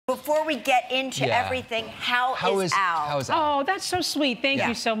before we get into everything, how is Al? How is Al? Oh, that's so sweet. Thank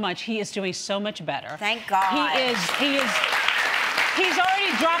you so much. He is doing so much better. Thank God. He's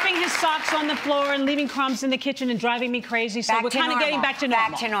already dropping his socks on the floor and leaving crumbs in the kitchen and driving me crazy. So we're kind of getting back to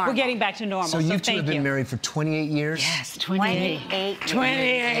normal. Back to normal. We're getting back to normal. So you two have been married for 28 years? Yes, 28.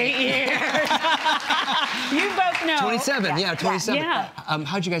 28 years. You both know. 27, yeah, 27. Yeah.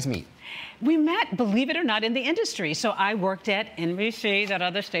 How'd you guys meet? We met, believe it or not, in the industry. So I worked at NBC, that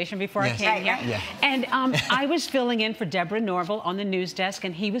other station, before I came here. Yeah. And I was filling in for Deborah Norville on the news desk,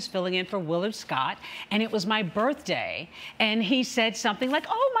 and he was filling in for Willard Scott. And it was my birthday. And he said something like,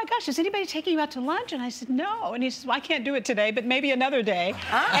 oh, my gosh, is anybody taking you out to lunch? And I said, no. And he says, well, I can't do it today, but maybe another day.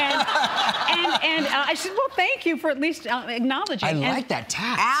 And I said, well, thank you for at least acknowledging. I like that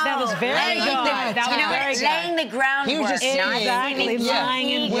tact. That was very good. That was very good. Laying the groundwork. He was just exactly lying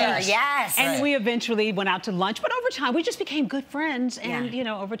in wait. Yes. And we eventually went out to lunch, but over time we just became good friends. And you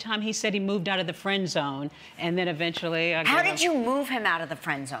know, over time he said he moved out of the friend zone, and then eventually. How did you move him out of the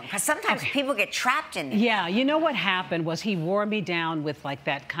friend zone? Because sometimes people get trapped in there. Yeah, you know what happened was he wore me down with like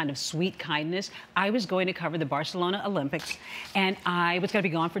that kind of sweet kindness. I was going to cover the Barcelona Olympics, and I was going to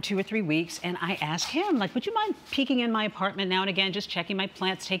be gone for 2 or 3 weeks. And I asked him, like, would you mind peeking in my apartment now and again, just checking my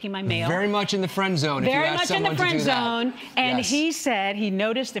plants, taking my mail? Very much in the friend zone. Very much in the friend zone. And yes. he said he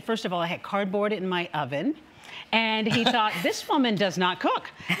noticed that first of all I had cardboard in my oven. And he thought, this woman does not cook.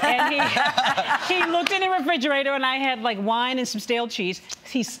 And he looked in the refrigerator, and I had like wine and some stale cheese.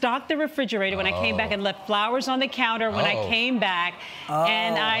 He stocked the refrigerator when I came back and left flowers on the counter when I came back.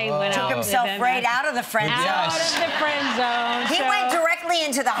 And I went out. Took himself right out of the friend zone. Out of the friend zone. He went directly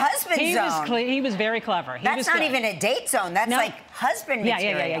into the husband zone. He was very clever. That's not even a date zone. That's like husband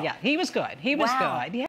material. Yeah. He was good. He was good. Yeah.